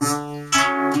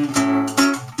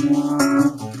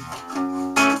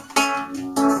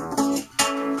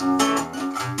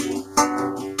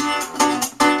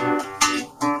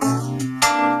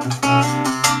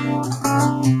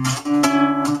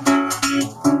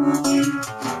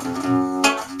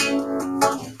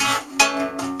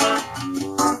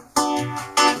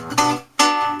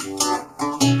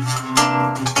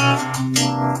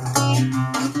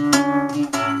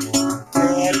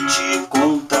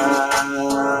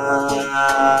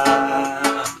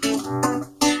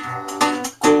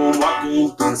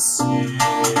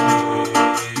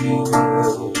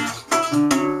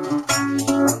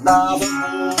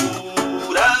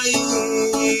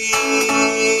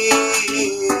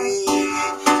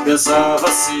pensava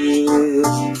ser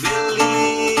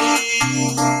feliz,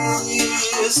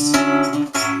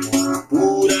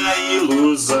 pura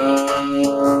ilusão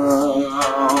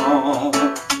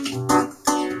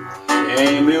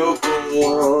em meu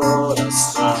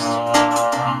coração.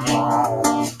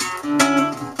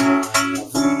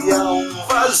 Havia um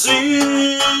vazio,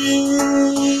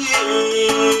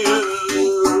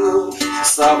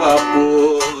 estava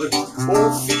por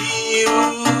um fio.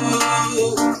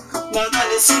 Nada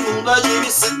nesse mundo há de me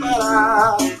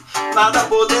separar, nada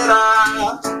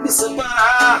poderá me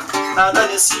separar, nada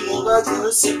nesse mundo há de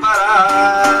nos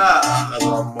separar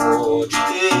do amor de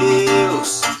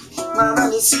Deus. Nada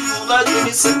nesse mundo há de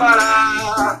me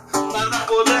separar, nada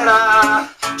poderá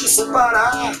te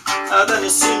separar, nada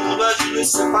nesse mundo há de nos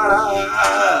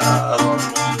separar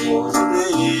do amor de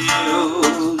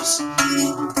Deus.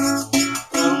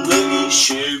 Quando ele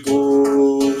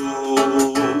chegou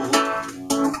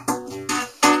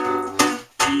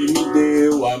e me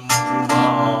deu a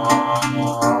mão,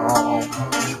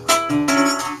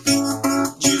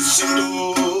 disse: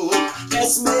 tu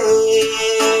és meu.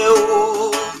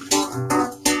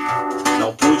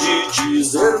 Não pude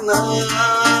dizer não,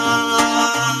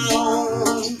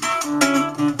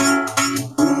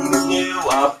 e me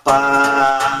deu a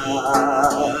paz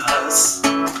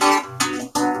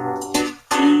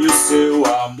e o seu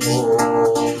amor.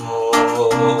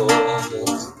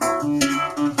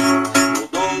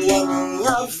 Mudou a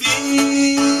minha vida,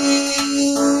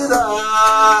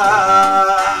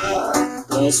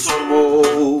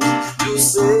 transformou meu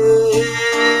ser.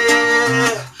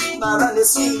 Nada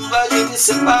nesse mundo há de me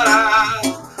separar,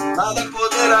 nada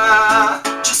poderá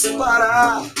te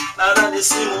separar, nada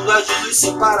nesse mundo há de nos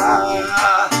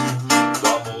separar do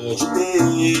amor de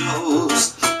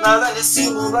Deus. Nada nesse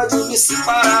mundo há de me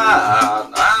separar,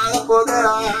 nada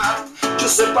poderá te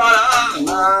separar,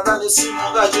 nada nesse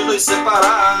mundo há de nos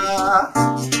separar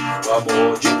do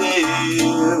amor de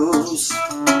Deus.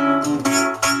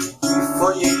 E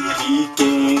foi ele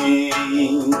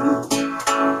quem,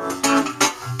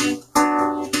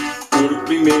 por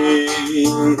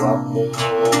primeiro amor,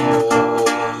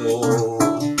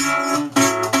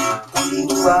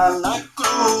 quando lá na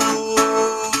cruz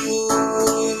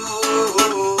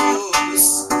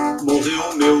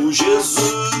morreu meu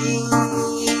Jesus,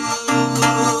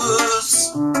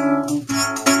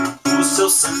 o seu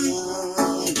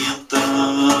sangue então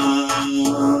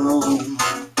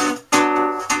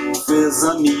fez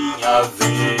a minha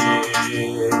vez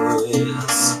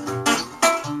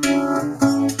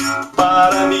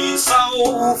para me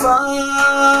salvar.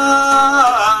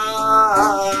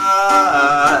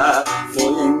 Foi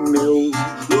em meu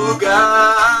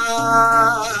lugar.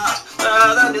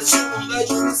 Nada nesse mundo há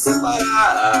de me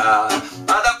separar,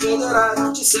 nada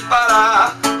poderá te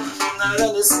separar,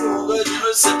 nada nesse mundo há de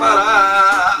nos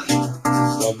separar do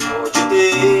amor de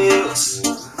Deus.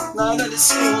 Nada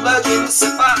nesse mundo há de me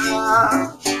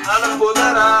separar, nada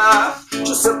poderá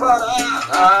te separar,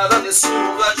 nada nesse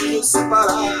mundo há de nos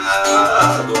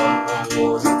separar do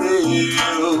amor de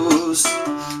Deus.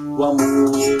 O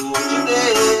amor de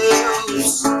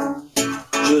Deus,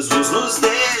 Jesus nos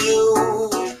deu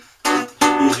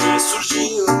e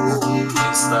ressurgiu,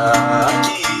 está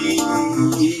aqui.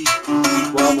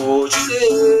 O amor de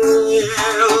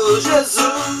Deus,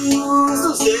 Jesus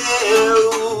nos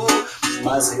deu,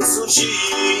 mas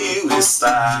ressurgiu,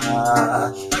 está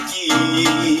aqui.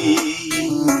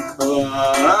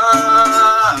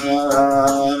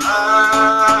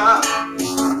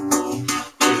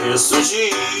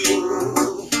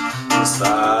 Ressurgiu,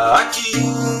 está